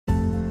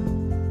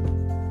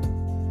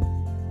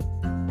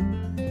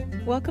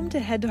Welcome to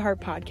Head to Heart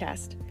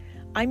Podcast.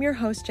 I'm your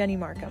host, Jenny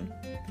Markham.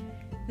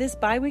 This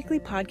bi-weekly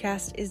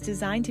podcast is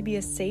designed to be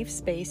a safe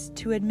space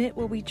to admit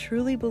what we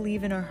truly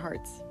believe in our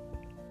hearts.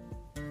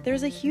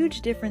 There's a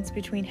huge difference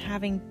between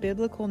having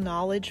biblical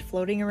knowledge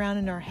floating around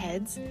in our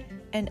heads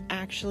and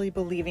actually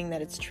believing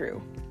that it's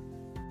true.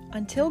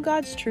 Until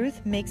God's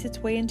truth makes its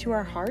way into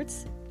our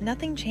hearts,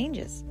 nothing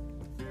changes.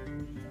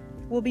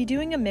 We'll be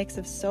doing a mix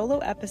of solo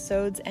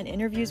episodes and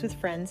interviews with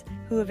friends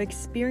who have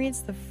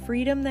experienced the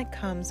freedom that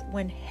comes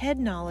when head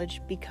knowledge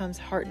becomes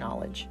heart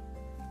knowledge.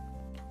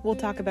 We'll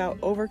talk about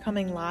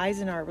overcoming lies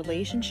in our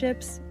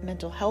relationships,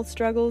 mental health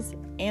struggles,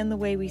 and the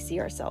way we see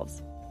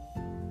ourselves.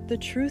 The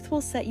truth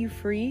will set you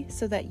free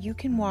so that you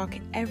can walk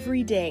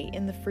every day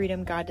in the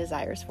freedom God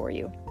desires for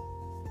you.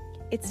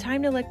 It's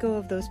time to let go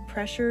of those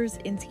pressures,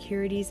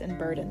 insecurities, and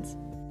burdens.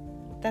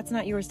 That's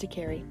not yours to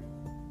carry.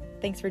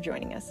 Thanks for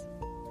joining us.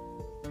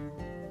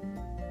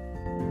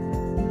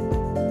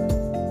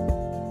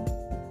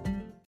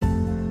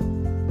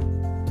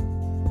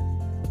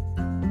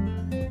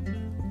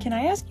 Can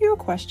I ask you a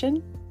question?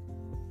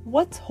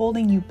 What's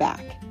holding you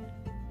back?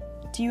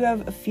 Do you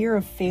have a fear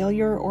of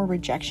failure or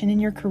rejection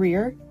in your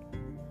career?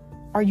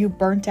 Are you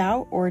burnt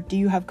out, or do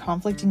you have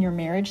conflict in your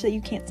marriage that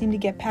you can't seem to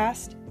get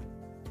past?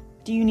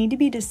 Do you need to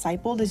be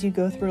discipled as you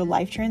go through a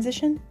life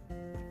transition?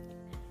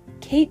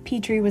 Kate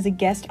Petrie was a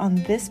guest on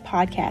this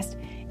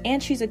podcast,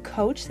 and she's a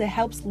coach that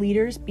helps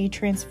leaders be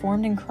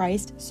transformed in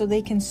Christ so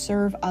they can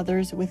serve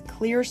others with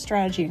clear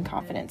strategy and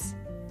confidence.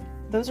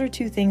 Those are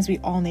two things we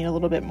all need a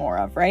little bit more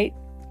of, right?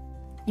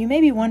 You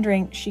may be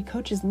wondering, she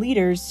coaches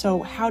leaders,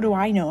 so how do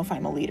I know if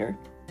I'm a leader?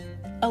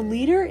 A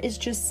leader is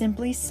just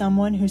simply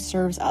someone who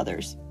serves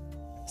others.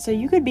 So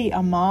you could be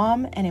a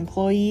mom, an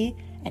employee,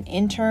 an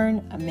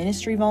intern, a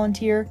ministry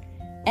volunteer,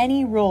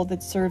 any role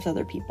that serves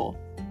other people.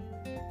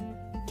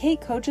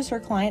 Kate coaches her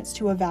clients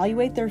to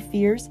evaluate their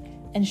fears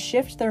and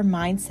shift their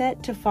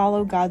mindset to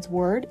follow God's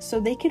word so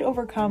they could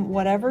overcome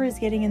whatever is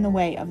getting in the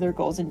way of their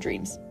goals and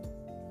dreams.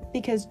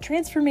 Because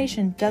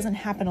transformation doesn't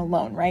happen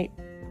alone, right?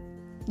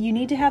 You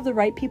need to have the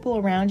right people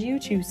around you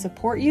to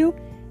support you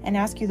and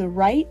ask you the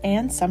right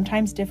and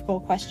sometimes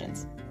difficult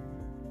questions.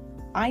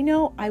 I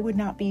know I would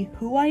not be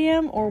who I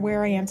am or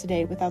where I am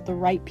today without the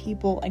right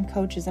people and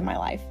coaches in my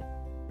life.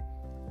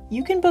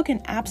 You can book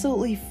an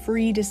absolutely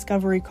free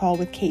discovery call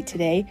with Kate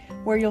today,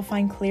 where you'll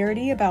find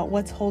clarity about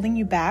what's holding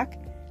you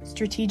back,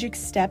 strategic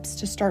steps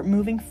to start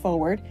moving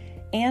forward,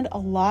 and a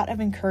lot of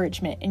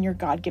encouragement in your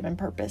God-given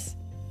purpose.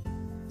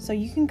 So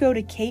you can go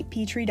to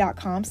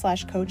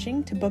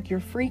katepetrie.com/coaching to book your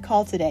free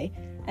call today.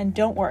 And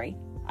don't worry,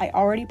 I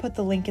already put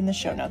the link in the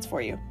show notes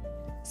for you.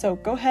 So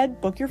go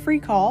ahead, book your free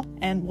call,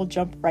 and we'll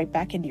jump right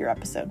back into your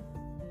episode.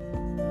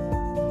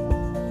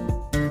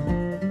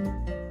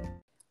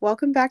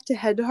 Welcome back to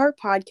Head to Heart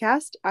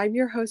Podcast. I'm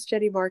your host,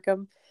 Jenny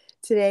Markham.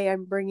 Today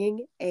I'm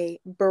bringing a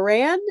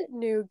brand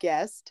new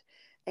guest.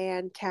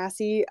 And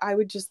Cassie, I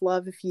would just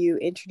love if you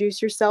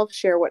introduce yourself,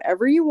 share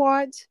whatever you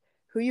want,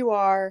 who you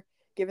are,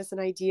 give us an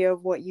idea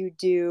of what you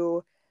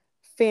do,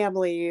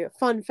 family,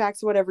 fun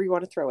facts, whatever you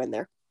want to throw in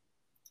there.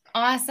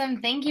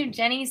 Awesome. Thank you,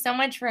 Jenny, so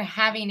much for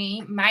having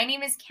me. My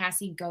name is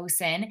Cassie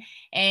Gosen,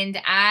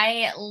 and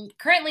I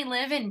currently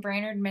live in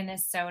Brainerd,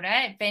 Minnesota.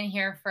 I've been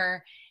here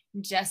for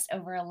just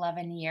over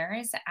 11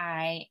 years.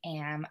 I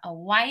am a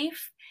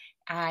wife.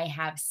 I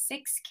have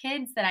 6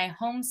 kids that I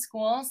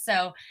homeschool.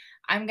 So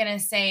I'm going to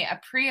say a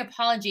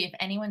pre-apology if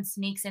anyone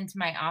sneaks into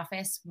my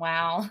office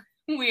while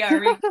we are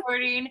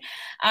recording.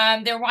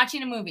 They're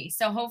watching a movie.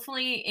 So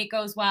hopefully it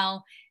goes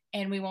well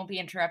and we won't be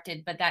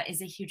interrupted, but that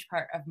is a huge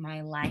part of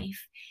my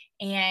life.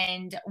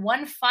 And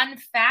one fun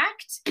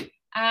fact,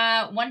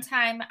 one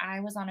time I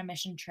was on a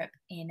mission trip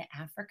in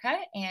Africa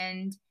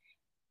and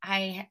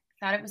I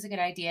thought it was a good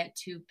idea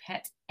to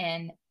pet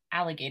an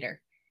alligator.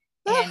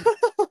 And,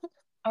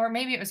 or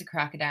maybe it was a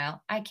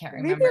crocodile. I can't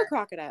remember. Maybe a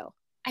crocodile.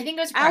 I think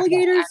it was a crocodile.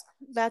 Alligators,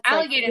 that's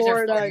alligators like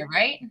Florida, are Florida,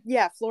 right?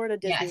 Yeah, Florida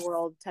Disney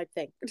World type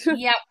thing.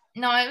 Yep.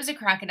 No, it was a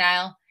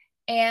crocodile.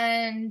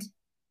 And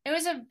it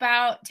was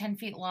about 10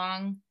 feet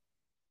long.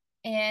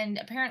 And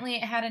apparently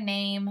it had a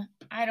name.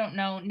 I don't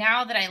know.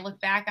 Now that I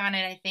look back on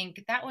it, I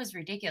think that was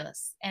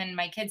ridiculous. And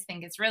my kids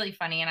think it's really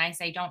funny. And I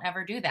say, don't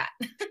ever do that.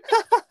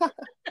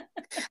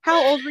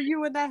 How old were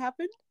you when that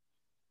happened?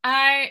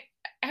 I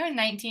was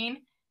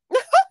 19.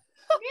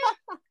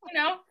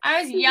 Yeah,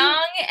 I was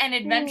young and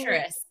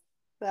adventurous.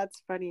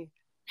 That's funny.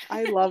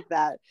 I love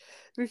that.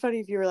 It'd be funny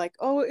if you were like,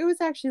 oh, it was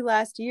actually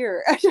last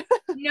year.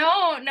 No,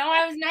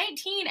 I was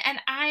 19. And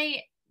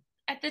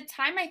at the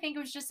time, I think it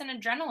was just an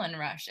adrenaline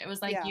rush. It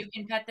was like, you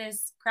can pet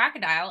this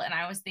crocodile. And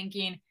I was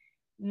thinking,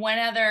 one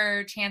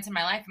other chance in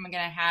my life, I'm going to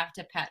have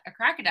to pet a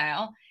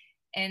crocodile.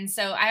 And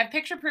so I have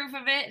picture proof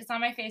of it. It's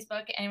on my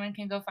Facebook. Anyone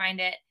can go find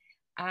it.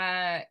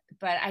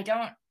 But I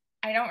don't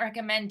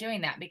recommend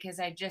doing that because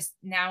I just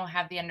now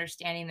have the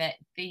understanding that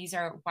these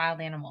are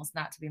wild animals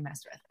not to be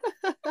messed with.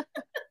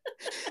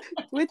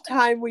 With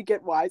time, we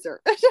get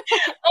wiser.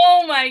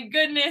 Oh my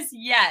goodness.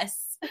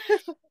 Yes.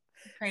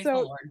 Praise the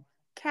Lord.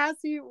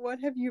 Cassie, what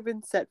have you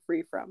been set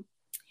free from?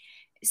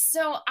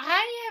 So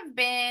I have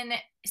been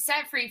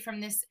set free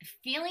from this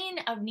feeling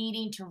of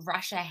needing to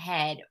rush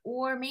ahead,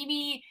 or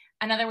maybe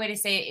another way to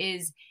say it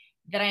is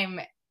that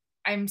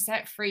I'm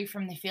set free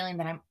from the feeling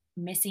that I'm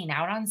missing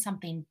out on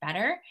something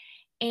better.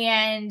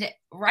 And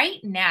right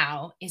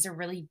now is a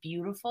really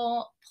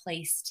beautiful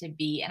place to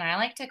be. And I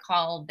like to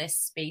call this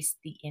space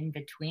the in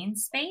between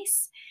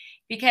space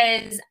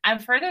because I'm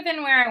further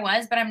than where I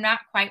was, but I'm not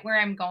quite where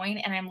I'm going.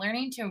 And I'm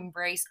learning to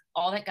embrace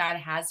all that God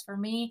has for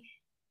me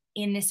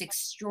in this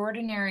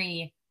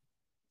extraordinary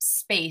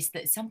space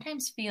that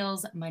sometimes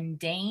feels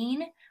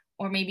mundane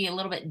or maybe a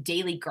little bit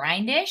daily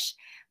grindish.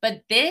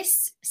 But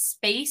this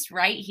space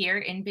right here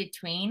in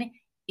between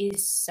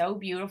is so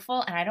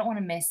beautiful, and I don't want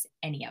to miss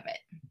any of it.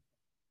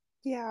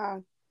 Yeah.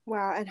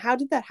 Wow. And how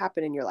did that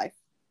happen in your life?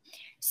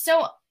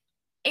 So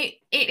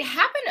it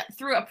happened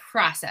through a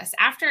process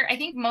after, I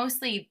think,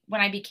 mostly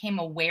when I became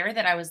aware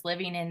that I was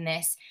living in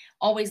this,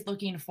 always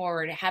looking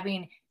forward,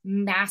 having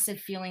massive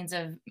feelings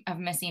of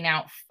missing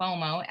out,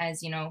 FOMO,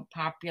 as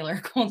popular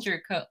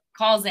culture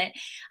calls it.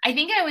 I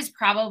think I was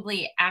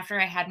probably after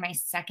I had my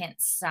second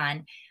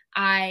son.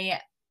 I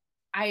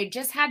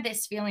just had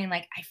this feeling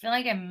like I feel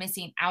like I'm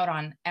missing out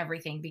on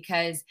everything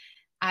because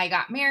I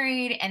got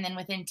married, and then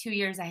within 2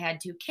 years I had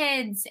two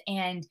kids,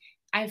 and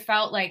I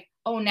felt like,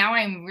 oh, now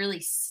I'm really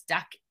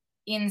stuck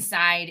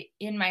inside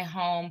in my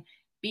home,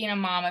 being a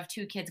mom of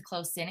two kids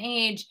close in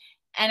age.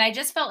 And I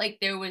just felt like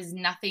there was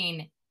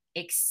nothing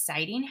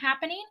exciting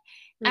happening.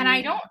 And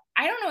Mm-hmm.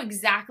 I don't know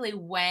exactly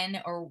when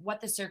or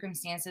what the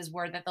circumstances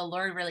were that the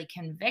Lord really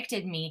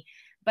convicted me,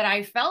 but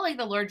I felt like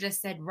the Lord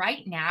just said,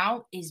 right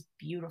now is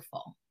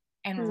beautiful.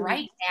 And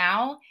right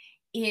now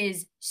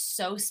is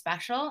so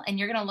special. And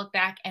you're going to look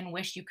back and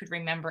wish you could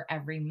remember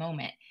every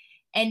moment.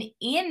 And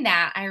in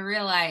that, I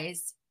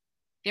realized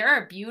there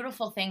are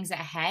beautiful things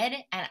ahead,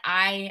 and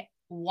I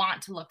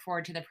want to look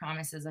forward to the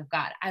promises of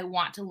God. I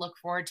want to look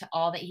forward to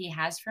all that He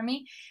has for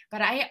me,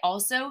 but I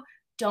also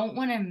don't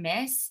want to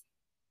miss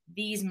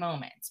these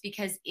moments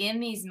because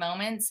in these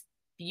moments,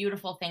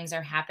 beautiful things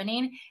are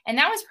happening. And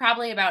that was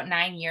probably about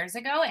 9 years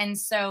ago. And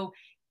so,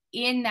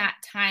 in that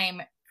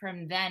time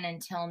from then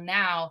until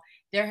now,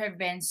 there have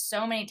been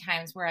so many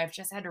times where I've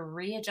just had to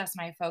readjust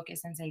my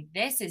focus and say,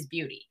 this is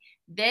beauty.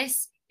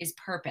 This is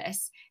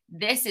purpose.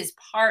 This is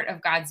part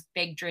of God's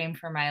big dream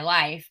for my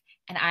life,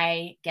 and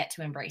I get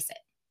to embrace it.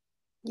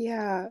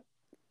 Yeah,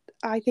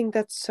 I think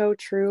that's so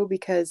true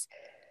because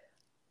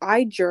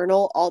I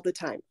journal all the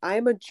time.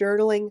 I'm a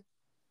journaling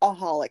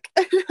aholic.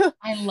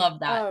 I love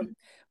that.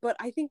 But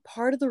I think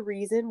part of the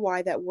reason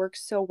why that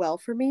works so well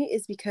for me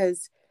is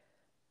because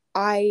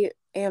I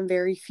am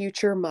very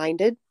future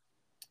minded.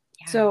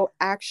 Yeah. So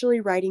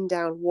actually writing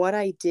down what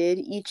I did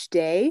each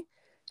day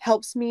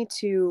helps me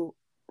to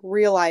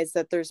realize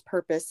that there's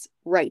purpose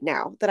right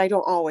now, that I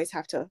don't always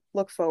have to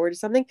look forward to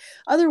something.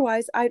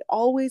 Otherwise, I'd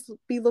always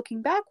be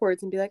looking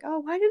backwards and be like, "Oh,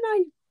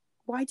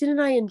 why didn't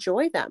I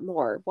enjoy that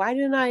more? Why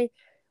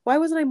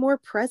wasn't I more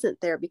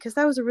present there? Because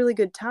that was a really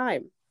good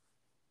time."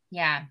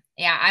 Yeah.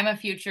 Yeah. I'm a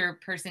future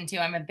person too.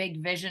 I'm a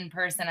big vision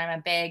person.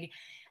 I'm a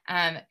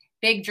um,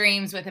 big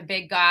dreams with a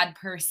big God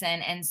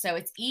person. And so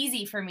it's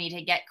easy for me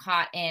to get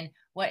caught in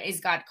what is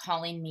God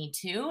calling me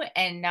to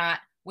and not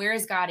where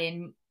is God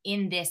in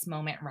this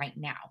moment right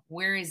now?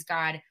 Where is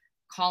God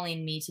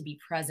calling me to be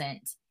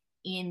present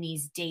in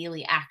these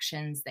daily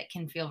actions that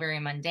can feel very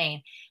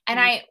mundane? And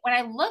when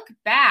I look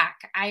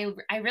back, I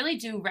really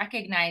do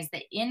recognize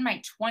that in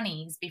my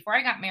 20s, before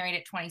I got married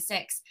at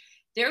 26,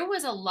 there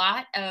was a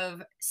lot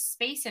of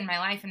space in my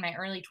life in my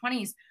early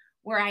 20s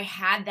where I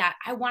had that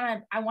I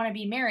want to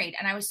be married,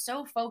 and I was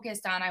so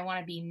focused on I want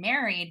to be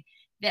married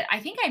that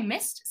I think I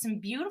missed some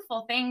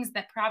beautiful things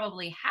that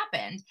probably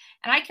happened.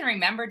 And I can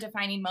remember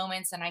defining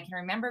moments, and I can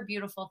remember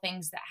beautiful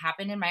things that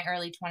happened in my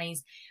early 20s,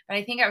 but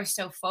I think I was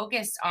so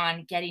focused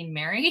on getting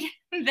married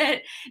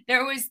that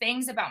there was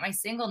things about my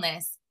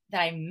singleness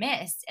that I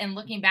missed. And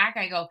looking back,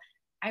 I go,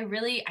 I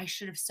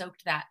should have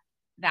soaked that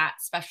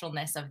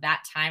specialness of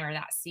that time or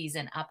that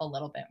season up a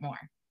little bit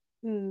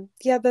more.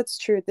 Yeah, that's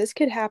true. This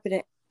could happen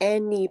at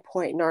any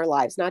point in our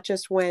lives, not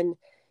just when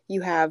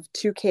you have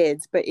two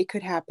kids, but it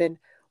could happen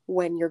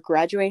when you're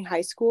graduating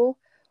high school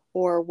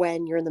or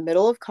when you're in the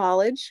middle of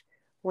college,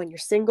 when you're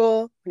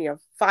single, when you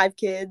have five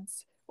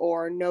kids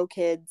or no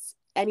kids,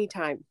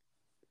 anytime.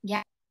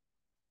 Yeah.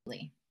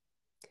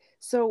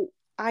 So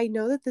I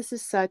know that this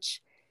is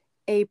such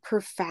a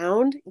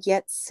profound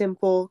yet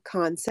simple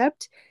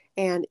concept,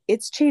 and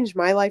it's changed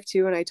my life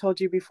too. And I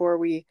told you before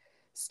we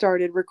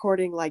started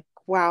recording, like,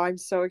 wow, I'm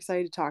so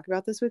excited to talk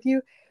about this with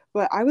you.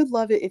 But I would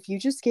love it if you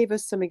just gave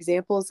us some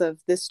examples of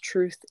this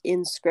truth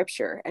in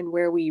scripture and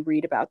where we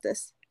read about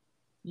this.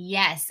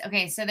 Yes.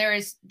 Okay. So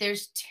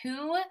there's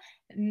two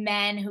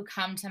men who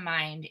come to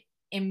mind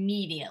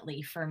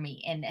immediately for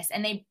me in this,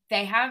 and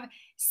they have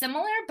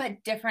similar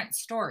but different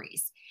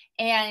stories.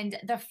 And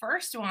the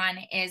first one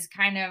is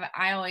kind of,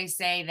 I always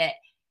say that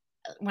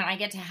when I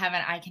get to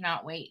heaven, I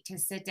cannot wait to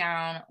sit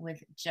down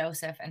with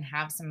Joseph and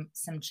have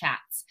some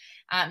chats.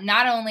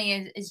 Not only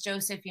is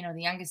Joseph, you know,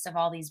 the youngest of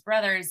all these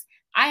brothers,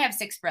 I have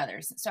 6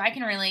 brothers, so I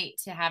can relate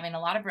to having a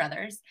lot of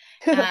brothers.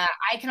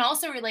 I can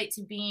also relate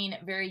to being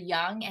very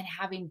young and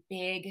having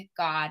big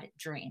God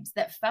dreams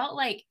that felt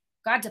like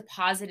God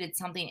deposited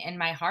something in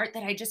my heart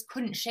that I just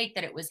couldn't shake,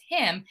 that it was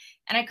him.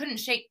 And I couldn't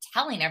shake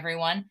telling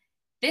everyone,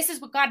 this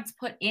is what God's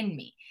put in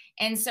me.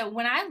 And so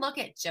when I look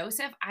at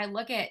Joseph, I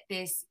look at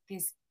this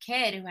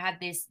kid who had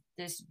this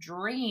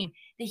dream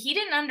that he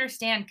didn't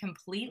understand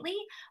completely,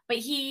 but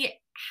he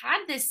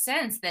had this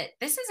sense that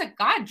this is a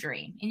God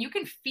dream. And you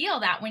can feel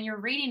that when you're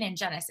reading in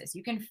Genesis.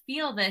 You can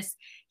feel this.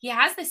 He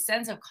has this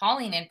sense of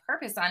calling and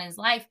purpose on his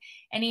life.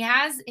 And he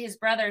has his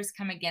brothers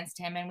come against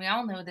him. And we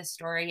all know the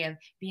story of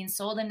being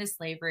sold into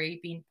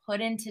slavery, being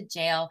put into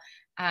jail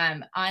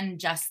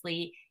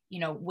unjustly, you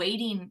know,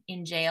 waiting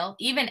in jail,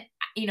 even,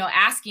 you know,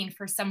 asking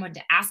for someone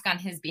to ask on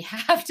his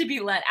behalf to be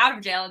let out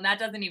of jail. And that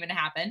doesn't even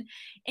happen.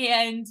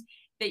 And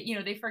that, you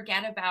know, they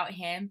forget about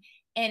him.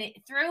 And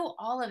through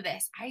all of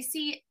this, I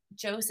see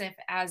Joseph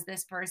as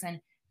this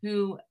person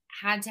who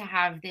had to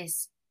have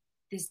this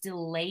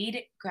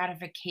delayed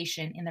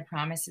gratification in the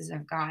promises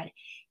of God,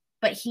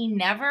 but he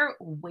never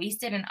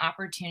wasted an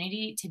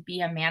opportunity to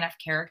be a man of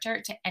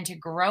character and to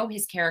grow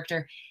his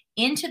character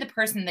into the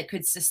person that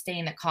could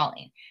sustain the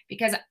calling.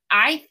 Because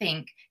I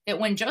think that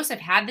when Joseph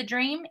had the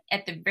dream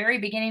at the very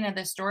beginning of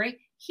the story,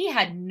 he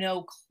had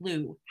no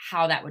clue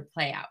how that would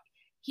play out.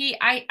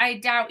 I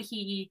doubt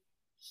he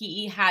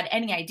had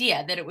any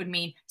idea that it would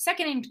mean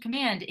second in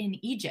command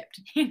in Egypt.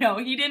 You know,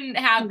 he didn't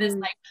have this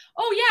like,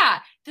 oh yeah,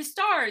 the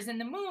stars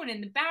and the moon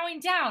and the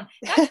bowing down.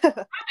 That's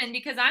what happened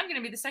because I'm going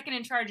to be the second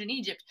in charge in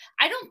Egypt.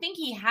 I don't think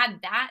he had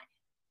that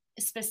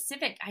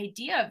specific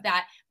idea of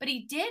that, but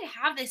he did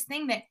have this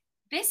thing that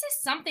this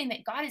is something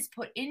that God has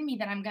put in me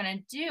that I'm going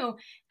to do.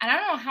 And I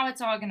don't know how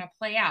it's all going to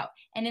play out.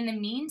 And in the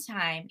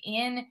meantime,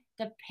 in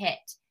the pit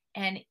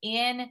and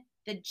in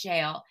the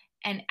jail,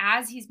 and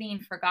as he's being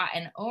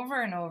forgotten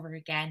over and over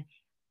again,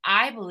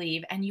 I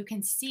believe, and you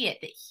can see it,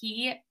 that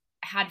he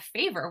had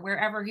favor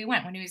wherever he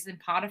went. When he was in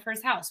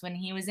Potiphar's house, when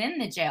he was in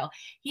the jail,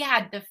 he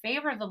had the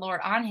favor of the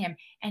Lord on him,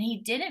 and he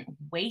didn't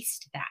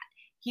waste that.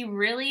 He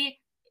really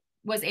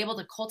was able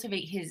to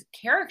cultivate his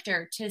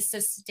character to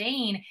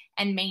sustain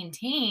and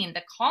maintain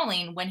the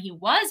calling when he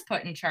was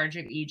put in charge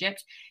of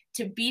Egypt,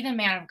 to be the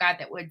man of God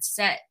that would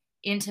set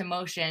into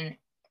motion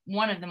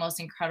one of the most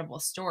incredible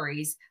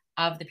stories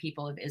of the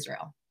people of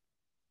Israel.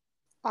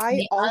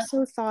 I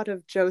also thought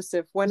of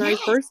Joseph when I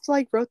first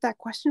wrote that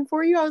question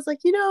for you. I was like,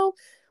 you know,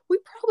 we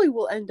probably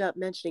will end up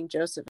mentioning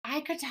Joseph. I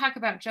could talk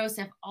about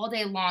Joseph all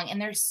day long, and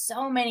there's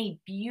so many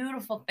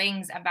beautiful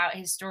things about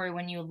his story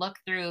when you look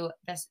through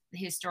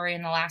his story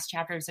in the last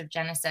chapters of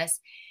Genesis.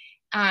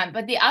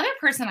 But the other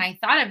person I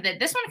thought of, that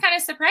this one kind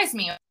of surprised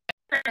me,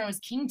 was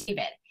King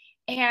David.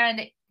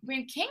 And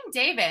when King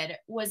David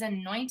was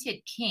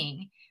anointed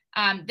king,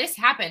 this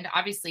happened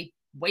obviously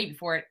way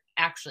before it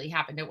actually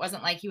happened. It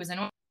wasn't like he was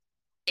anointed,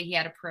 he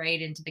had a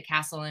parade into the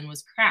castle and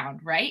was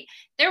crowned, right?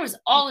 There was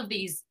all of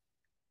these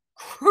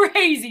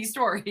crazy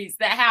stories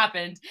that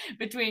happened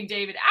between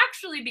David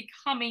actually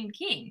becoming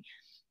king.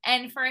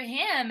 And for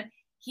him,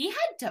 he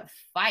had to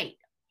fight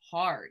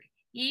hard.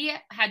 He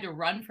had to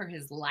run for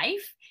his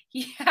life.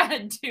 He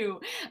had to,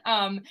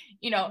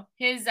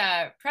 his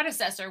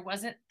predecessor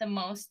wasn't the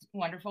most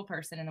wonderful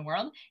person in the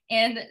world.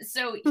 And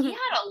so he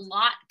had a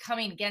lot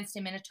coming against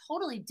him in a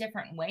totally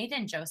different way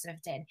than Joseph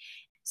did.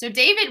 So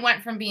David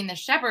went from being the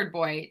shepherd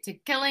boy to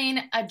killing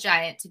a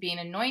giant to being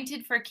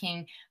anointed for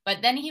king, but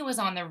then he was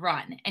on the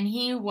run and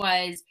he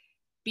was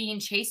being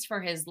chased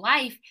for his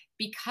life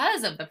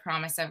because of the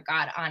promise of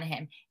God on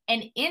him.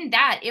 And in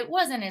that, it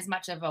wasn't as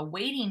much of a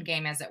waiting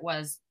game as it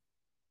was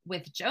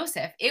with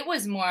Joseph. It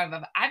was more of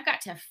I've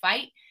got to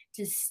fight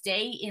to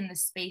stay in the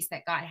space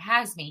that God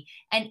has me.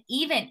 And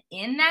even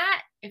in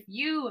that, if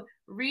you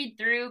read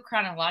through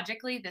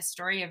chronologically the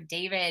story of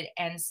David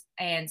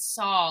and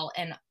Saul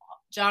and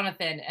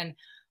Jonathan and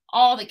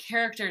all the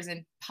characters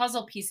and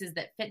puzzle pieces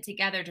that fit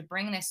together to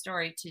bring this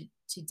story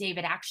to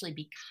David actually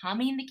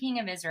becoming the king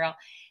of Israel,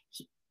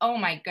 oh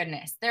my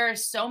goodness, there are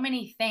so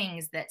many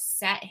things that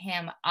set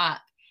him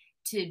up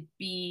to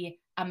be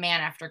a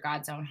man after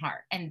God's own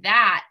heart. And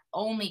that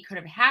only could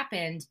have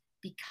happened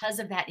because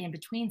of that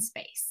in-between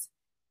space.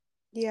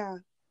 Yeah,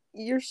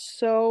 you're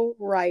so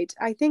right.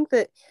 I think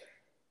that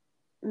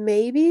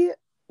maybe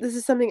this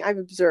is something I've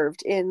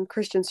observed in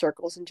Christian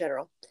circles in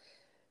general.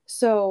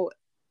 So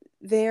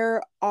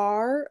there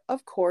are,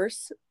 of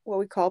course, what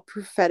we call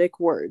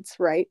prophetic words,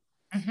 right?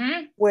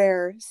 Mm-hmm.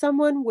 Where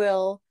someone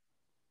will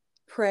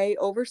pray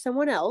over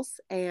someone else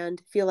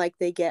and feel like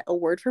they get a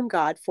word from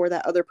God for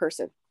that other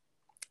person.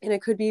 And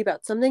it could be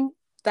about something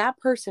that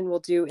person will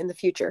do in the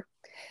future.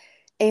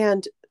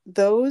 And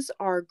those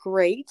are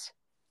great.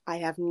 I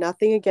have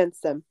nothing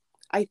against them.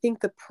 I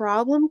think the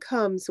problem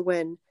comes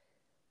when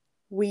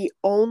we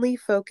only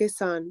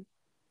focus on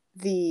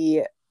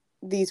these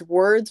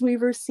words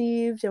we've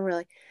received and we're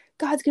like,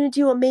 God's going to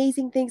do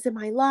amazing things in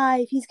my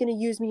life. He's going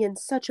to use me in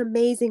such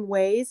amazing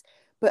ways.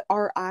 But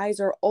our eyes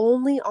are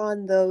only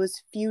on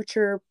those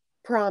future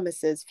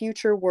promises,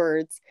 future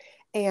words,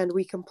 and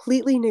we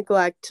completely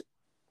neglect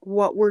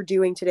what we're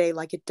doing today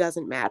like it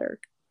doesn't matter.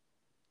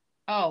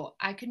 Oh,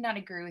 I could not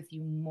agree with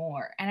you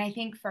more. And I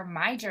think for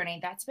my journey,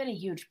 that's been a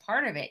huge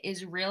part of it,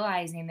 is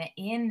realizing that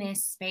in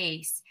this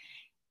space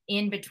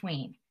in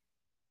between,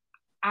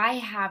 I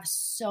have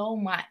so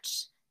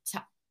much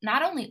to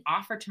not only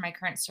offer to my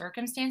current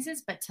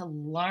circumstances, but to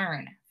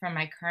learn from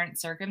my current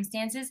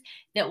circumstances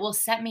that will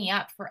set me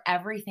up for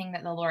everything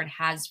that the Lord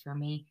has for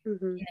me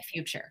Mm-hmm. in the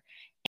future.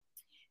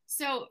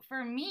 So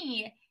for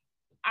me,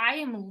 I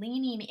am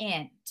leaning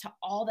in to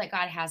all that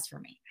God has for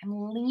me.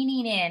 I'm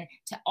leaning in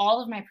to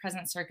all of my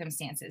present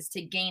circumstances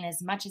to gain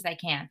as much as I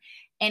can.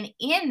 And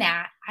in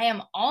that, I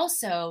am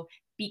also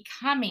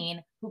becoming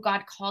who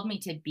God called me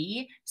to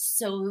be,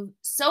 so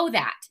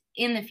that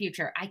in the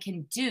future I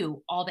can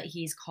do all that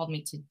he's called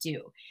me to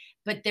do.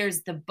 But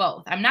there's the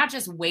both. I'm not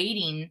just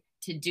waiting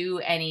to do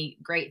any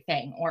great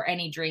thing or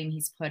any dream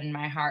he's put in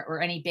my heart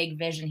or any big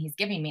vision he's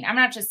giving me. I'm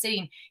not just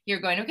sitting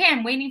here going, okay,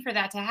 I'm waiting for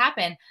that to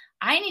happen.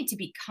 I need to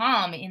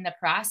become in the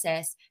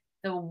process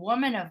the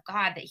woman of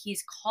God that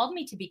he's called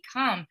me to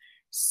become,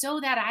 so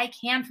that I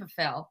can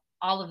fulfill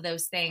all of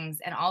those things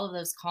and all of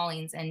those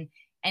callings and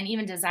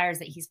even desires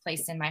that he's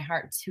placed in my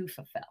heart to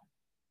fulfill.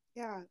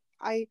 Yeah.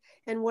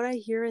 And what I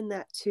hear in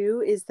that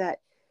too is that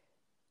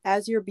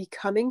as you're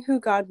becoming who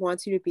God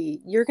wants you to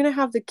be, you're going to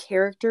have the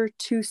character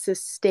to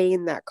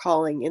sustain that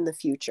calling in the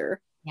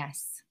future.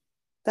 Yes.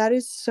 That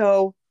is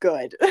so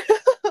good.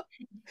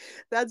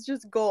 That's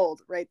just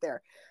gold right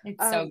there.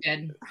 It's so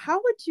good.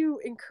 How would you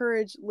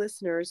encourage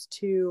listeners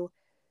to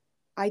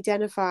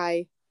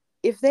identify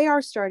if they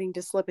are starting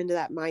to slip into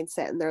that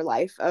mindset in their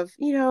life of,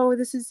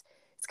 it's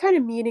kind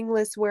of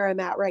meaningless where I'm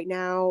at right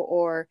now,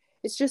 or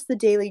it's just the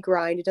daily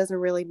grind, it doesn't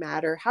really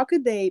matter? How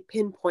could they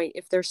pinpoint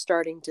if they're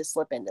starting to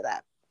slip into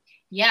that?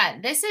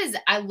 Yeah,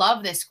 I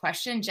love this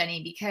question,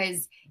 Jenny,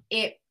 because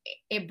it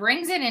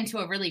brings it into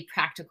a really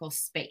practical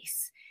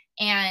space.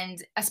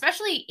 And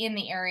especially in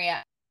the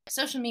area of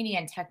social media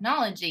and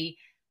technology,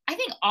 I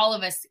think all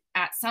of us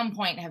at some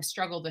point have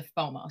struggled with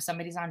FOMO.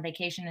 Somebody's on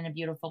vacation in a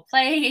beautiful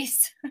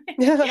place.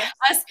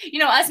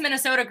 us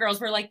Minnesota girls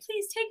were like,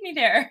 please take me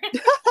there.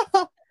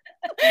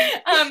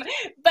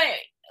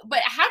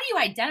 But how do you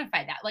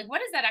identify that? Like, what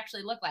does that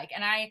actually look like?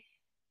 And I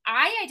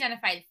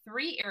identified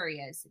 3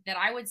 areas that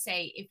I would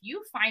say, if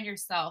you find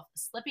yourself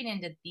slipping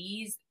into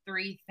these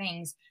 3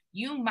 things,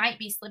 you might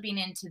be slipping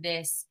into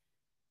this,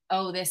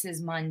 oh, this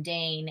is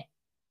mundane,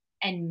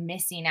 and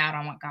missing out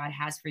on what God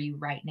has for you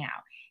right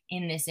now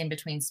in this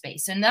in-between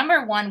space. So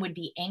number 1 would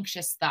be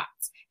anxious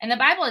thoughts. And the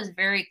Bible is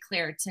very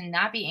clear to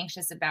not be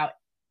anxious about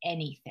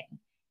anything.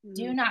 Mm-hmm.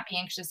 Do not be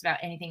anxious about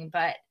anything,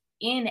 but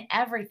in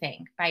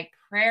everything, by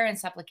prayer and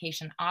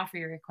supplication, offer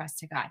your request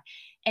to God.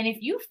 And if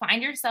you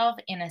find yourself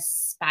in a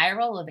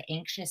spiral of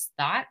anxious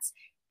thoughts,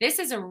 this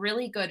is a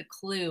really good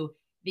clue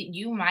that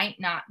you might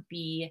not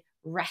be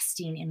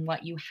resting in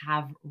what you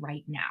have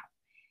right now.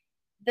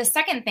 The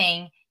second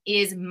thing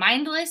is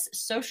mindless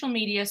social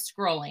media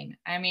scrolling.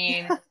 I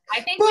mean,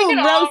 I think we can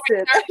all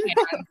raise our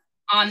hands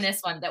on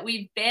this one, that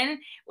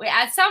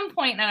at some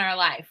point in our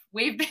life,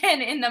 we've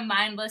been in the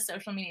mindless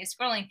social media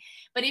scrolling.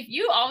 But if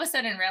you all of a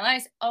sudden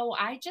realize, oh,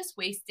 I just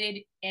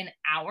wasted an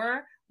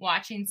hour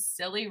watching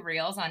silly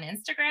reels on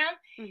Instagram,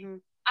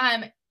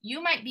 mm-hmm.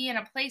 You might be in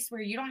a place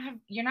where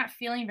you're not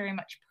feeling very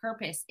much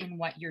purpose in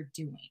what you're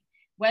doing.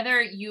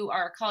 Whether you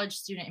are a college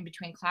student in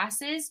between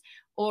classes,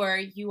 or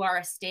you are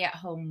a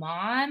stay-at-home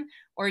mom,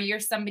 or you're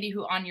somebody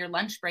who on your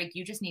lunch break,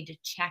 you just need to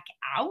check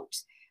out,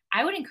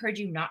 I would encourage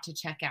you not to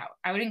check out.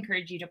 I would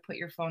encourage you to put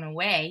your phone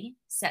away,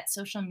 set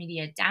social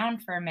media down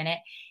for a minute,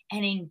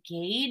 and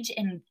engage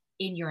in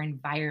your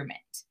environment.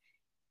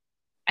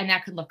 And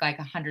that could look like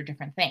 100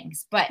 different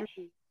things. But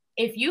mm-hmm.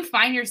 if you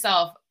find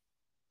yourself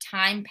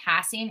time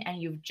passing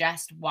and you've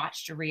just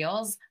watched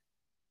reels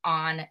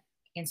on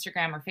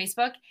Instagram or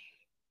Facebook,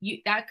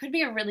 that could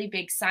be a really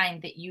big sign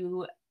that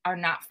you are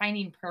not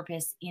finding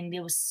purpose in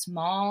those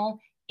small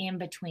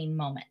in-between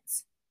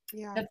moments.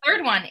 Yeah. The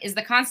third one is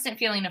the constant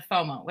feeling of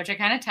FOMO, which I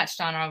kind of touched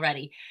on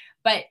already.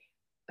 But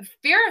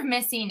fear of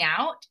missing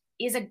out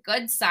is a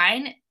good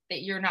sign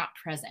that you're not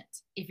present.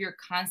 If you're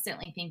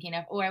constantly thinking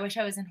of, oh, I wish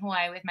I was in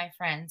Hawaii with my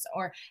friends,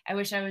 or I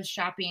wish I was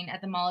shopping at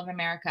the Mall of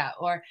America,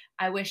 or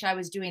I wish I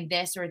was doing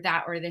this or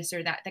that or this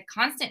or that. The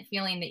constant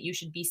feeling that you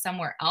should be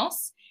somewhere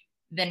else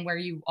than where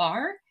you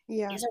are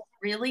is a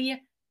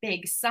really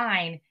big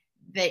sign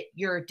that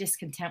you're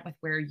discontent with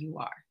where you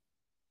are.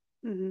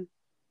 Mm-hmm.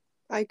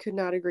 I could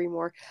not agree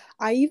more.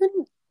 I even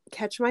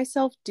catch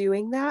myself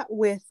doing that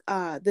with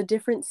the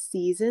different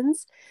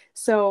seasons.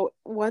 So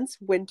once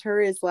winter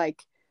is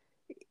like,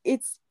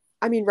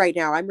 right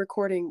now I'm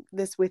recording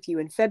this with you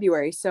in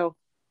February. So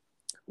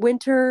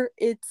winter,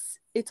 it's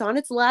on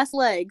its last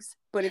legs,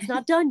 but it's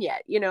not done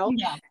yet,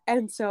 Yeah.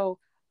 And so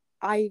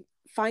I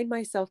find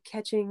myself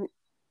catching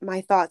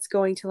my thoughts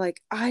going to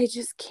like, I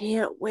just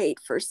can't wait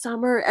for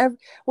summer.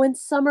 When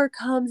summer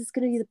comes, it's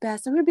going to be the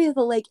best. I'm going to be at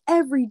the lake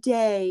every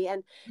day.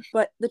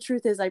 But the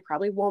truth is I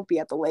probably won't be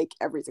at the lake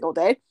every single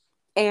day.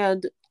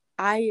 And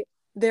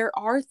there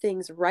are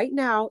things right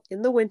now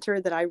in the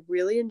winter that I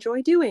really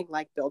enjoy doing,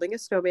 like building a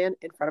snowman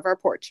in front of our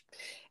porch.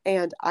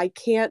 And I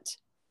can't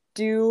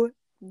do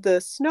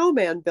the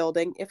snowman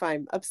building if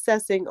I'm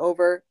obsessing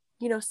over,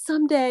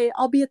 someday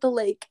I'll be at the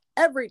lake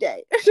every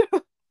day.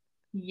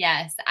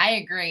 Yes, I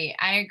agree.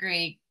 I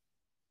agree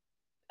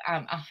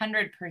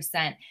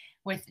 100%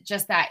 with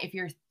just that. If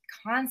you're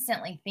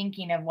constantly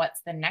thinking of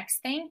what's the next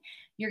thing,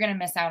 you're going to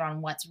miss out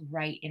on what's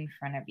right in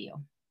front of you.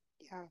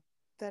 Yeah,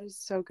 that is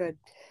so good.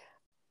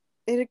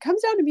 And it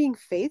comes down to being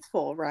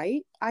faithful,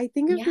 right? I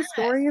think of Yeah. the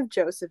story of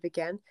Joseph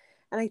again,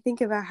 and I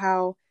think about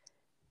how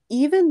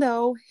even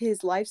though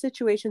his life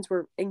situations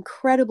were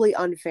incredibly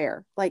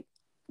unfair, like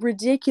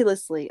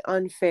ridiculously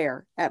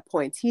unfair at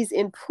points, he's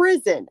in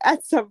prison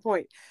at some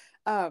point.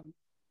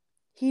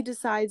 He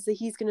decides that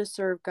he's going to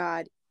serve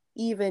God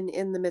even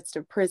in the midst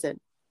of prison.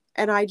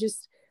 And I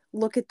just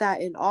look at that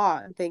in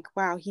awe and think,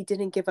 wow, he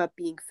didn't give up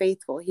being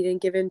faithful. He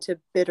didn't give in to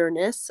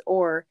bitterness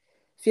or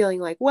feeling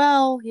like,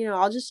 well,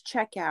 I'll just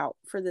check out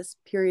for this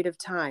period of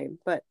time.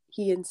 But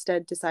he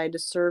instead decided to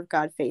serve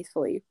God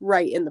faithfully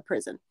right in the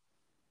prison.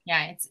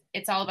 Yeah,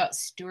 it's all about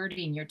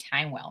stewarding your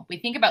time well. We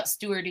think about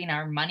stewarding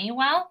our money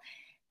well,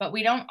 but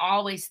we don't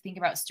always think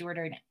about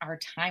stewarding our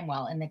time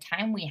well. And the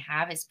time we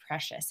have is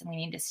precious, and we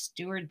need to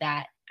steward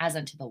that as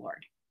unto the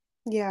Lord.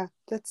 Yeah,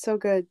 that's so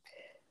good.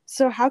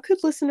 So how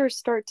could listeners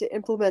start to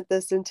implement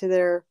this into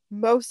their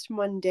most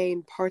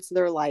mundane parts of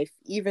their life,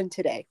 even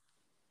today?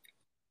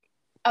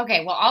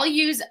 Okay, well, I'll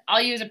use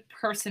a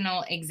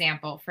personal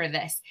example for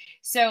this.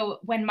 So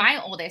when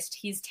my oldest,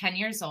 he's 10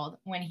 years old,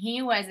 when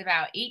he was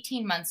about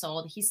 18 months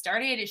old, he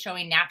started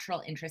showing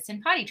natural interest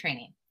in potty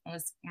training.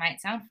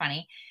 Might sound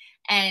funny.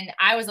 And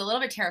I was a little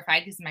bit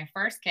terrified because my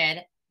first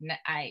kid,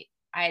 I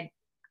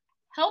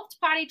helped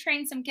potty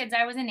train some kids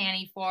I was a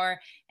nanny for,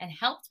 and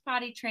helped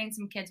potty train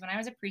some kids when I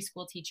was a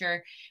preschool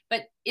teacher.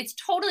 But it's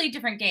totally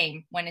different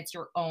game when it's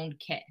your own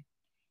kid.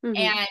 Mm-hmm.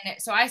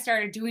 And so I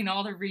started doing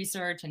all the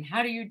research and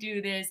how do you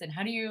do this and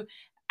how do you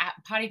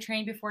potty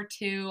train before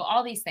 2,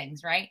 all these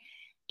things, right?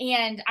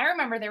 And I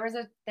remember there was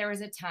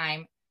a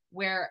time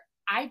where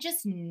I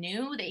just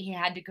knew that he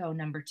had to go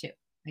number 2.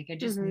 Like I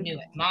just Mm-hmm. knew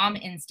it. Mom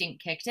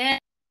instinct kicked in.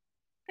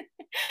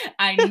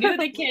 I knew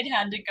the kid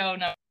had to go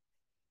number.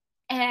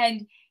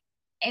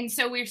 And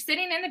so we're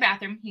sitting in the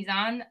bathroom. He's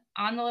on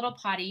the little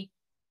potty,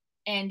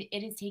 and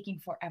it is taking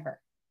forever.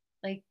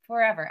 Like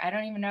forever. I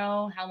don't even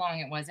know how long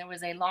it was. It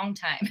was a long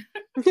time.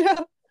 Yeah.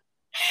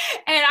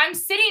 And I'm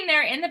sitting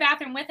there in the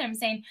bathroom with him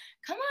saying,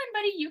 come on,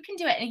 buddy, you can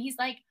do it. And he's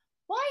like,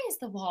 why is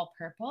the wall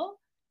purple?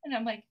 And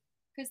I'm like,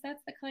 because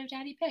that's the color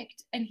Daddy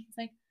picked. And he's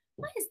like,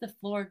 why is the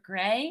floor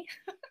gray?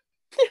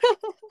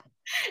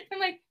 I'm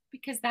like,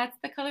 because that's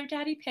the color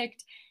Daddy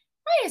picked.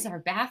 Why is our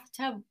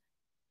bathtub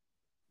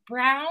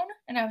brown?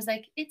 And I was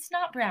like, it's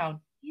not brown.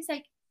 He's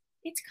like,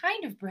 it's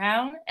kind of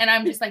brown. And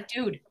I'm just like,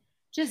 dude,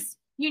 just,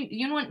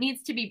 you know what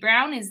needs to be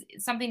brown is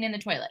something in the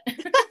toilet.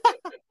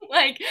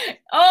 Like,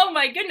 oh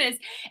my goodness.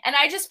 And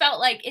I just felt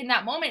like in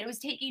that moment, it was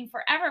taking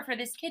forever for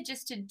this kid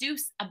just to do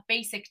a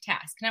basic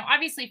task. Now,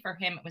 obviously for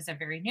him, it was a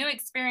very new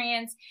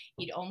experience.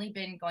 He'd only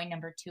been going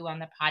number 2 on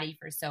the potty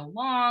for so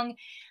long.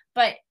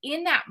 But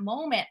in that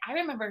moment, I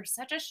remember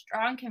such a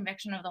strong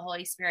conviction of the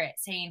Holy Spirit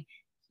saying,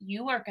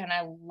 you are going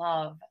to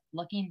love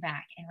looking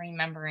back and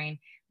remembering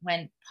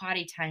when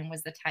potty time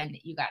was the time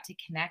that you got to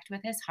connect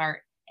with his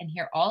heart and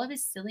hear all of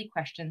his silly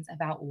questions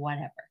about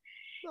whatever.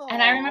 Aww.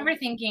 And I remember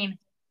thinking,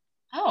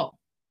 oh,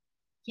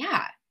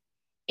 yeah.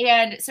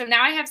 And so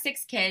now I have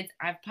 6 kids.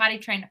 I've potty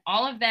trained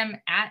all of them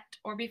at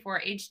or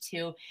before age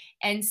 2.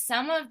 And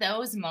some of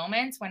those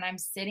moments when I'm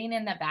sitting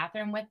in the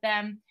bathroom with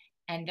them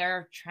and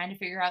they're trying to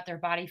figure out their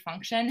body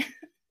function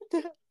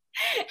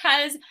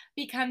has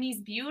become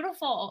these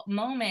beautiful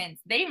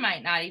moments. They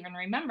might not even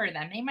remember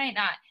them. They might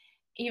not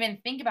even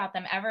think about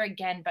them ever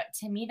again. But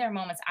to me, they're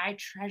moments I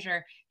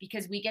treasure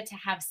because we get to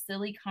have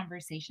silly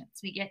conversations.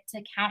 We get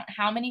to count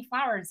how many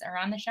flowers are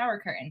on the shower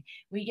curtain.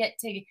 We get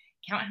to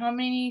count how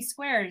many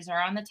squares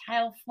are on the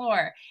tile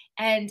floor.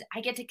 And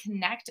I get to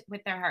connect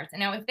with their hearts. And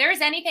now, if there's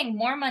anything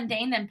more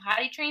mundane than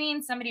potty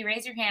training, somebody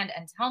raise your hand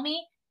and tell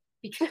me,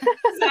 because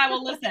I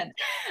will listen.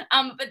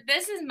 But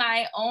this is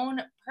my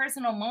own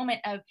personal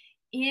moment of,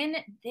 in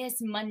this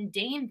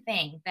mundane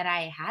thing that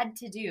I had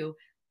to do,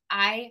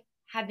 I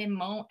had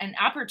an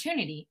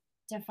opportunity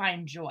to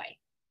find joy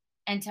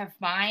and to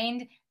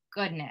find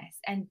goodness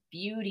and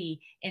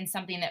beauty in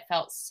something that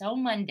felt so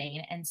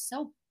mundane and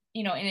so,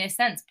 in a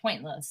sense,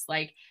 pointless.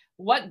 Like,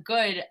 what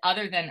good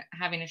other than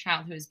having a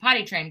child who is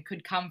potty trained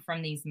could come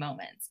from these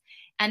moments?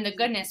 And the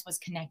goodness was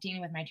connecting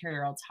with my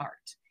 2-year-old's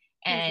heart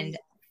and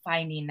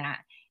finding that.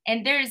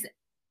 And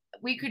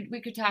we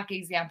could talk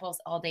examples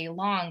all day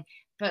long.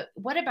 But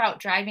what about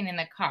driving in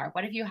the car?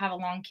 What if you have a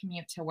long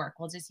commute to work?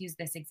 We'll just use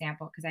this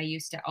example because I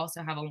used to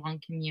also have a long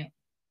commute.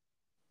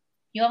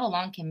 You have a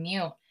long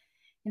commute.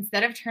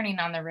 instead of turning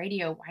on the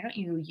radio, why don't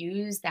you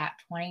use that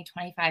 20,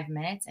 25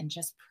 minutes and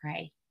just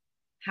pray?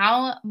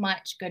 How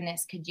much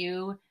goodness could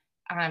you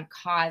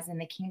cause in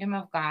the kingdom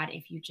of God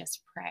if you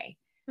just pray?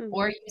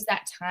 Or use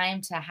that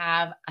time to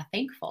have a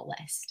thankful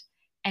list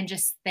and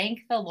just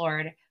thank the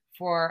Lord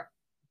for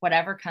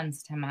whatever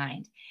comes to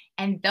mind.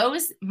 And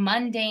those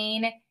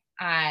mundane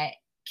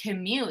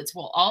commutes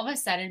will all of a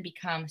sudden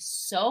become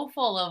so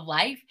full of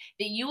life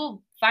that you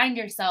will find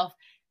yourself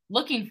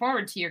looking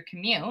forward to your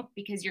commute,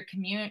 because you're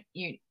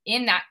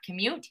in that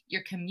commute,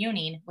 you're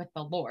communing with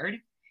the Lord.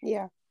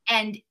 Yeah.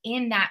 And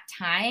in that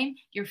time,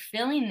 you're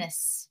filling this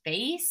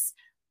space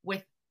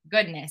with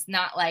goodness,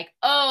 not like,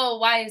 oh,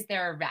 why is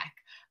there a wreck?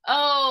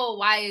 Oh,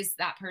 why is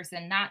that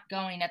person not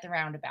going at the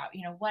roundabout?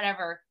 You know,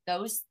 whatever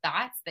those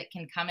thoughts that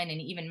can come in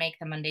and even make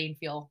the mundane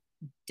feel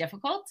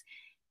difficult,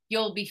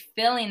 you'll be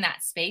filling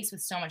that space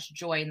with so much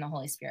joy in the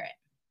Holy Spirit.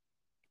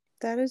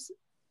 That is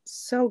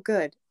so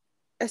good,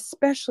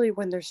 especially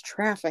when there's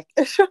traffic.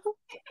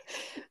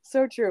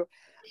 So true.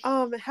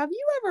 Have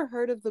you ever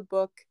heard of the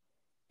book?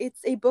 It's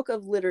a book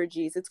of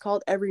liturgies. It's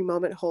called Every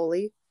Moment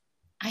Holy.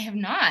 I have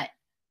not,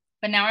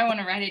 but now I want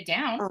to write it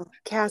down. Oh,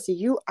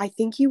 Cassie, I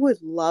think you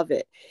would love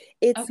it.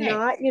 It's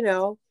not,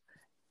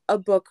 a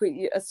book,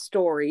 a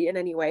story in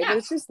any way, but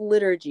it's just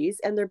liturgies,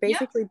 and they're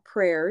basically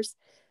prayers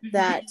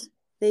that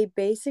they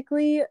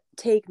basically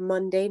take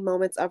mundane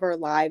moments of our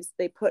lives.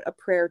 They put a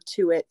prayer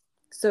to it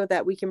so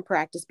that we can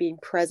practice being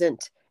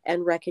present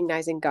and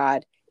recognizing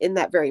God in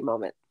that very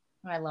moment.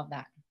 I love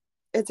that.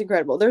 It's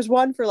incredible. There's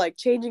one for like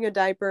changing a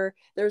diaper.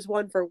 There's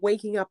one for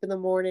waking up in the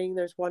morning.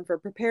 There's one for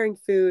preparing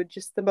food,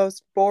 just the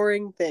most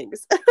boring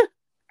things.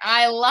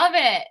 I love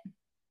it.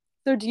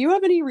 So do you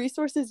have any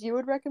resources you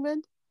would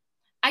recommend?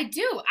 I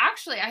do.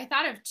 Actually, I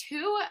thought of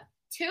two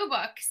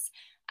books.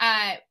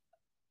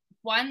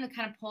 One that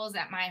kind of pulls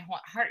at my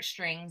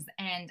heartstrings,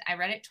 and I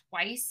read it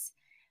twice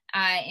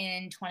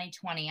in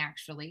 2020,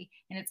 actually.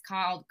 And it's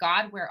called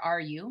God, Where Are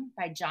You?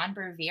 By John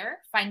Bevere,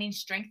 Finding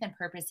Strength and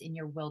Purpose in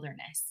Your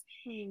Wilderness.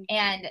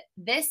 And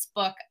this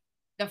book,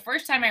 the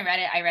first time I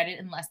read it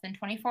in less than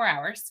 24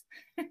 hours.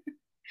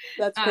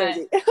 That's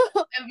crazy.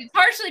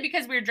 Partially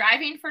because we were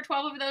driving for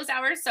 12 of those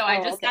hours. So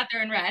I just got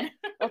there and read.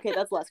 Okay,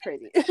 that's less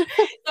crazy.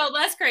 So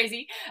less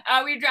crazy.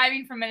 We were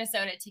driving from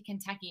Minnesota to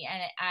Kentucky,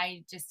 and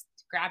I just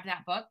grabbed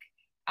that book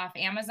off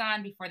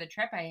Amazon before the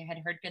trip. I had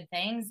heard good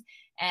things.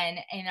 And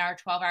in our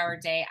 12-hour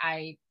day,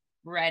 I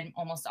read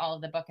almost all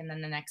of the book. And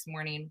then the next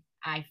morning,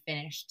 I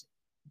finished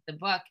the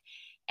book.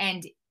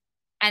 And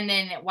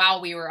then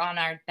while we were on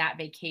that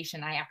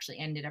vacation, I actually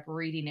ended up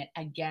reading it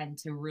again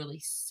to really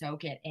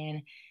soak it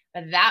in.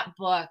 But that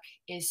book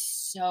is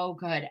so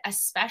good,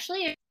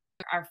 especially if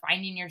you are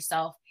finding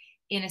yourself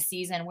in a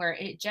season where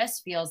it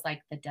just feels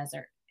like the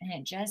desert, and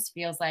it just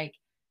feels like,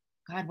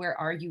 God, where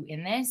are you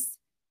in this?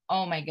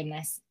 Oh my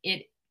goodness.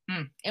 It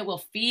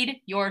will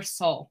feed your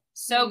soul.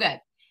 So good.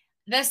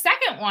 The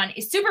second one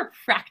is super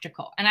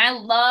practical, and I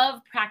love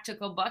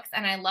practical books,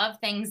 and I love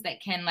things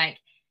that can like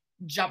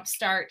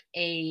jumpstart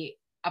a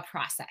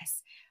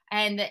process.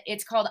 And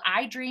it's called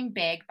I Dream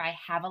Big by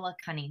Havilah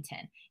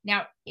Cunnington.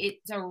 Now,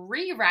 it's a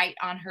rewrite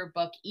on her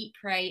book, Eat,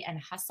 Pray, and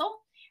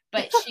Hustle,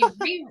 but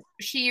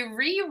she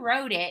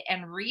rewrote it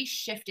and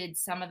reshifted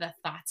some of the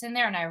thoughts in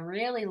there, and I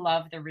really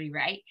love the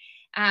rewrite.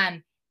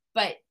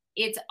 But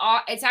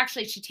it's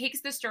actually, she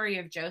takes the story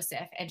of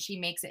Joseph and she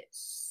makes it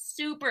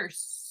super,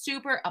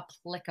 super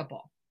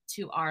applicable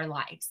to our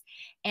lives.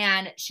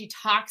 And she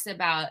talks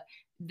about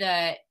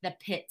the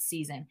pit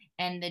season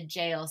and the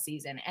jail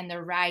season and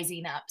the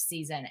rising up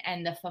season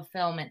and the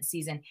fulfillment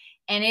season.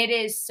 And it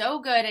is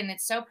so good, and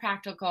it's so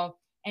practical.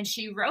 And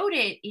she wrote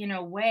it in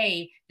a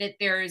way that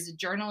there's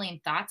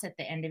journaling thoughts at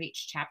the end of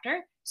each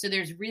chapter. So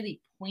there's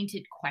really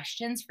pointed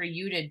questions for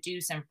you to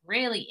do some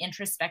really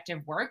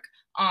introspective work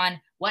on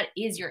what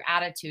is your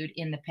attitude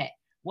in the pit?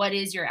 What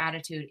is your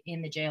attitude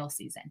in the jail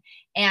season?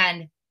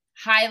 And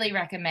highly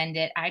recommend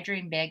it. I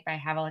Dream Big by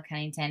Havilah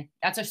Cunnington.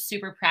 That's a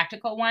super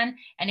practical one.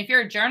 And if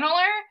you're a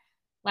journaler,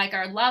 like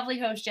our lovely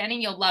host,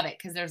 Jenny, you'll love it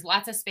because there's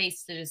lots of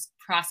space to just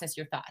process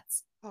your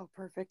thoughts. Oh,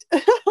 perfect.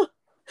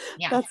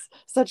 Yeah. That's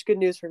such good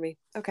news for me.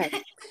 Okay.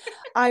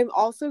 I'm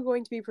also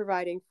going to be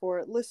providing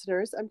for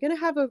listeners, I'm going to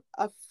have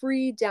a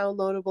free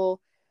downloadable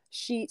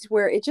sheet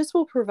where it just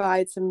will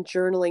provide some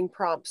journaling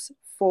prompts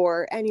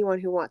for anyone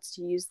who wants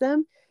to use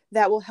them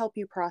that will help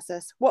you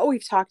process what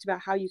we've talked about,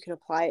 how you can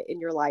apply it in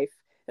your life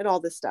and all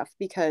this stuff,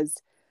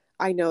 because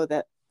I know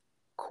that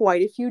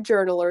quite a few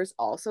journalers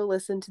also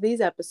listen to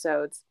these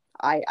episodes.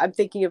 I'm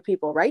thinking of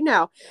people right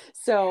now.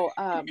 So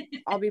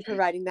I'll be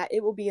providing that.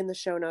 It will be in the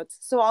show notes.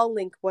 So I'll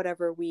link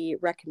whatever we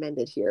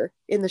recommended here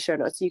in the show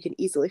notes so you can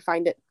easily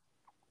find it.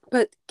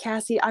 But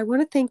Cassie, I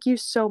want to thank you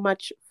so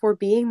much for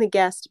being the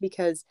guest,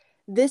 because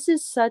this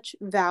is such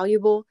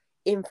valuable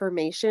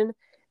information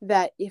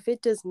that if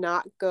it does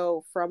not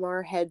go from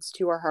our heads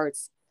to our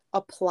hearts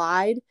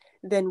applied,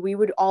 then we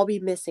would all be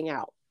missing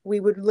out. We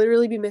would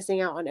literally be missing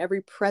out on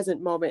every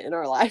present moment in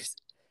our lives.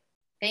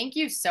 Thank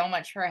you so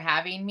much for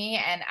having me.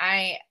 And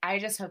I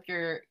just hope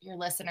your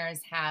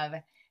listeners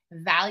have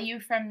value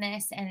from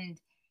this. And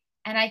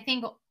I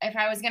think if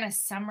I was going to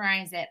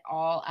summarize it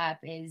all up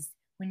is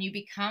when you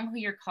become who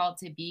you're called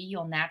to be,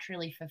 you'll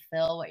naturally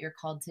fulfill what you're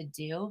called to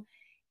do.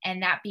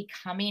 And that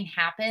becoming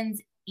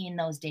happens in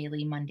those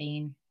daily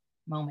mundane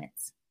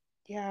moments.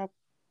 Yeah.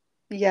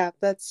 Yeah,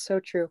 that's so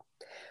true.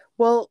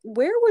 Well,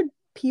 where would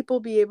people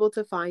be able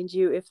to find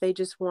you if they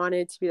just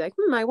wanted to be like,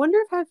 I wonder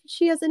if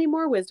she has any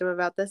more wisdom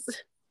about this?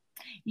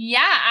 Yeah,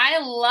 I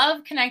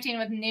love connecting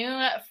with new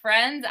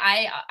friends.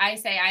 I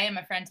say I am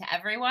a friend to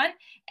everyone.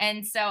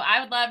 And so I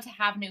would love to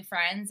have new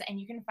friends. And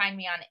you can find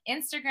me on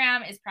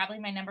Instagram is probably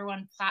my number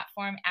one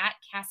platform at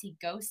Cassie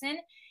Gosen.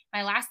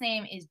 My last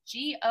name is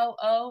Goossen.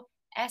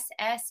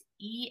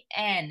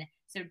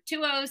 So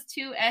 2 O's,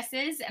 2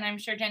 S's. And I'm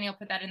sure Jenny will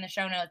put that in the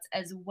show notes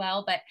as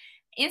well. But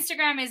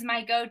Instagram is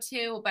my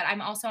go-to, but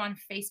I'm also on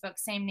Facebook,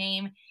 same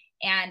name,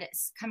 and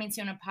coming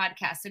soon a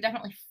podcast. So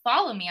definitely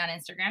follow me on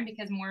Instagram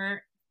because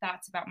more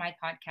thoughts about my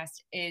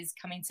podcast is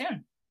coming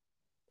soon.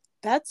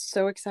 That's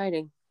so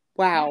exciting.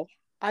 Wow.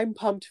 Yeah. I'm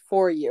pumped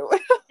for you.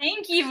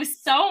 Thank you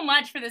so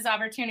much for this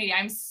opportunity.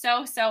 I'm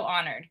so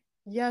honored.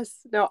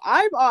 Yes. No,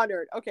 I'm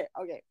honored. Okay.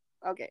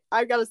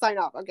 I've got to sign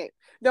off. Okay.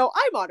 No,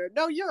 I'm honored.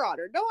 No, you're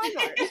honored. No, I'm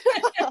honored.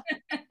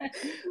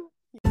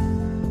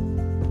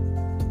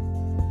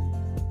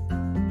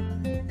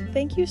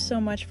 Thank you so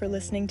much for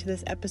listening to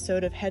this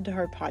episode of Head to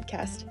Heart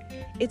Podcast.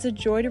 It's a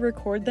joy to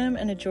record them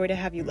and a joy to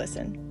have you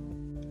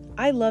listen.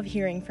 I love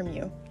hearing from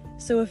you,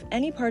 so if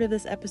any part of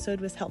this episode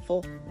was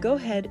helpful, go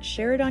ahead,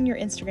 share it on your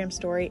Instagram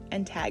story,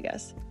 and tag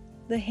us.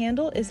 The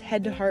handle is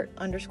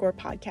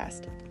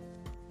headtoheart_podcast.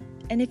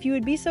 And if you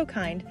would be so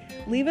kind,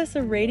 leave us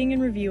a rating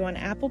and review on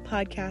Apple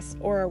Podcasts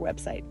or our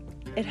website.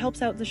 It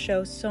helps out the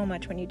show so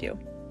much when you do.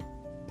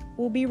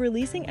 We'll be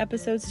releasing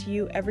episodes to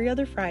you every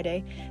other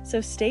Friday,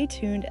 so stay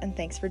tuned and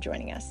thanks for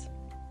joining us.